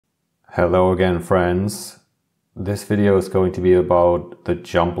Hello again, friends. This video is going to be about the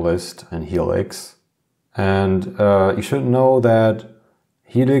Jumplist and Helix. And you should know that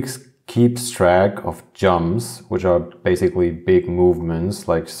Helix keeps track of jumps, which are basically big movements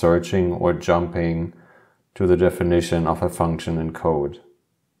like searching or jumping to the definition of a function in code.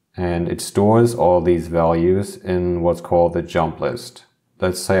 And it stores all these values in what's called the Jumplist.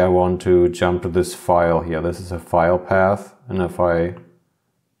 Let's say I want to jump to this file here. This is a file path, and if I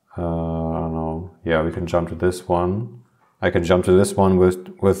don't know. Yeah, we can jump to this one. I can jump to this one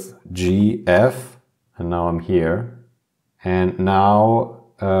with GF, and now I'm here. And now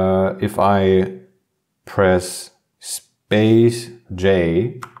if I press space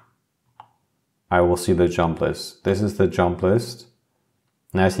J, I will see the jump list. This is the jump list.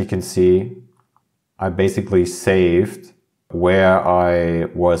 And as you can see, I basically saved where I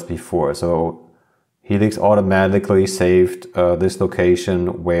was before. So Helix automatically saved this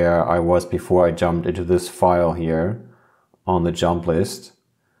location where I was before I jumped into this file here on the jump list.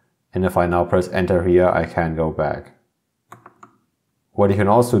 And if I now press enter here, I can go back. What you can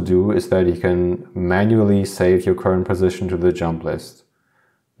also do is that you can manually save your current position to the jump list.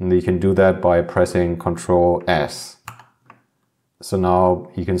 And you can do that by pressing Ctrl-s. So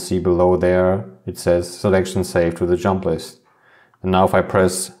now you can see below there, it says selection saved to the jump list. And now if I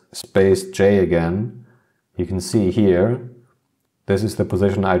press space J again, you can see here, this is the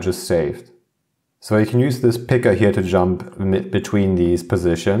position I just saved. So you can use this picker here to jump between these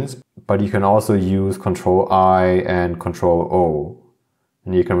positions, but you can also use Ctrl-i and Ctrl-o.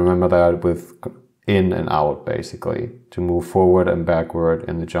 And you can remember that with in and out, basically, to move forward and backward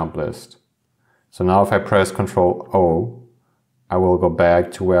in the jump list. So now if I press Ctrl-o, I will go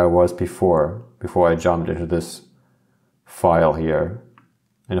back to where I was before I jumped into this file here.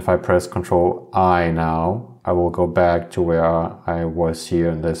 And if I press Ctrl-i now, I will go back to where I was here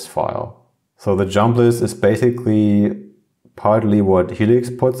in this file. So the jump list is basically partly what Helix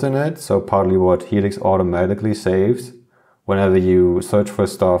puts in it, so partly what Helix automatically saves whenever you search for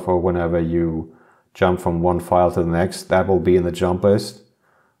stuff or whenever you jump from one file to the next, that will be in the jump list.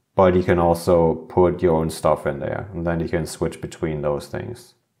 But you can also put your own stuff in there, and then you can switch between those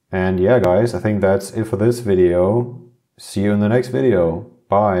things. And yeah, guys, I think that's it for this video. See you in the next video.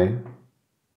 Bye.